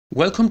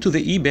Welcome to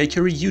the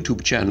eBakery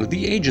YouTube channel,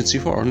 the agency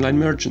for online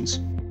merchants.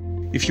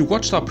 If you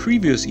watched our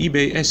previous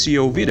eBay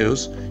SEO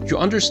videos, you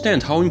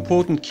understand how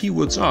important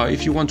keywords are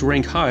if you want to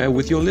rank higher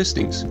with your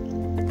listings.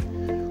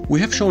 We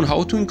have shown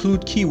how to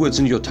include keywords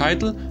in your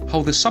title,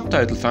 how the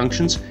subtitle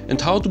functions, and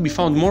how to be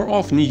found more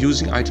often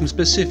using item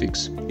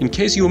specifics. In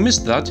case you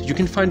missed that, you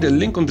can find a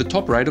link on the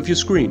top right of your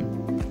screen.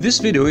 This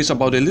video is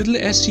about a little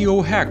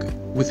SEO hack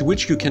with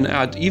which you can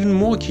add even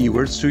more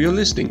keywords to your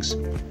listings.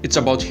 It's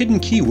about hidden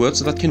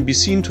keywords that can be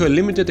seen to a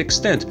limited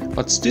extent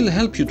but still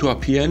help you to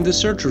appear in the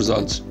search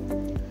results.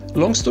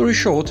 Long story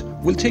short,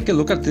 we'll take a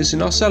look at this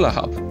in our Seller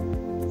Hub.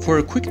 For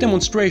a quick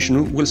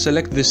demonstration, we'll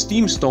select the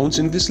steam stones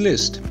in this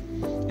list.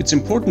 It's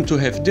important to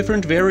have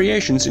different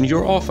variations in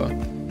your offer.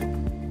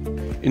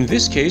 In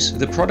this case,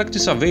 the product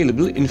is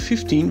available in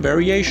 15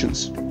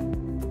 variations.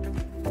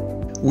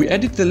 We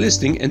edit the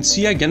listing and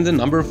see again the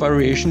number of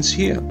variations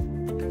here.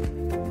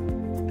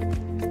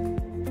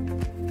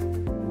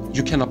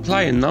 You can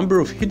apply a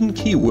number of hidden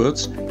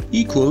keywords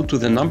equal to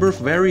the number of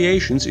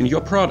variations in your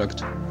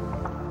product.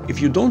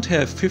 If you don't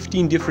have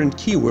 15 different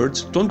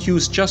keywords, don't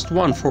use just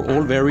one for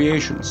all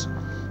variations.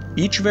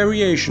 Each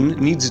variation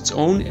needs its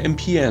own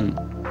MPN.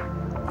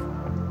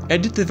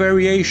 Edit the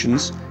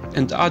variations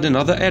and add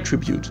another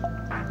attribute.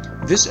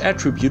 This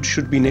attribute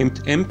should be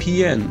named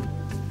MPN.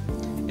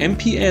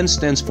 MPN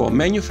stands for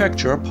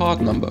Manufacturer Part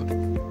Number.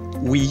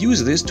 We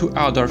use this to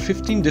add our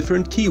 15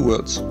 different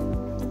keywords.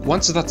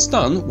 Once that's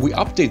done, we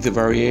update the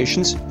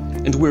variations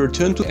and we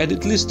return to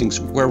Edit Listings,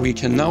 where we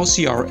can now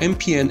see our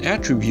MPN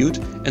attribute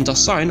and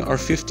assign our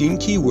 15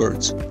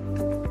 keywords.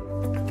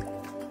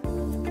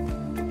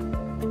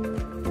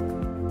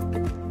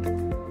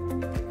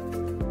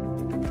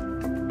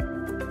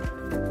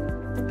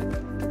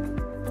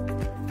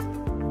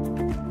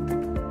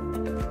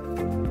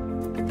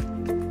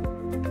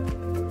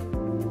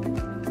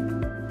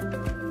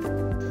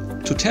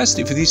 To test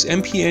if these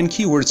MPN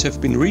keywords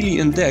have been really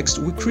indexed,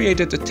 we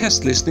created a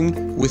test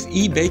listing with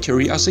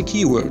eBakery as a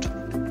keyword.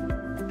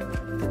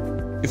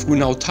 If we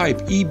now type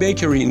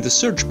eBakery in the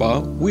search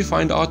bar, we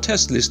find our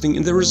test listing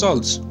in the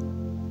results.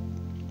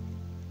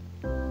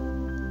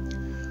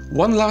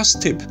 One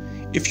last tip: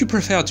 if you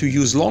prefer to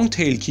use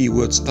long-tail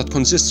keywords that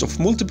consists of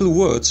multiple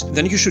words,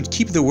 then you should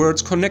keep the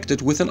words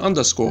connected with an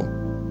underscore.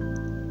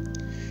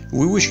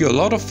 We wish you a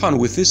lot of fun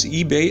with this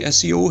eBay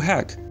SEO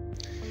hack.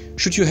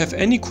 Should you have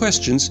any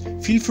questions,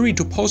 feel free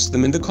to post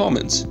them in the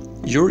comments.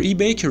 Your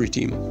eBakery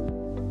team.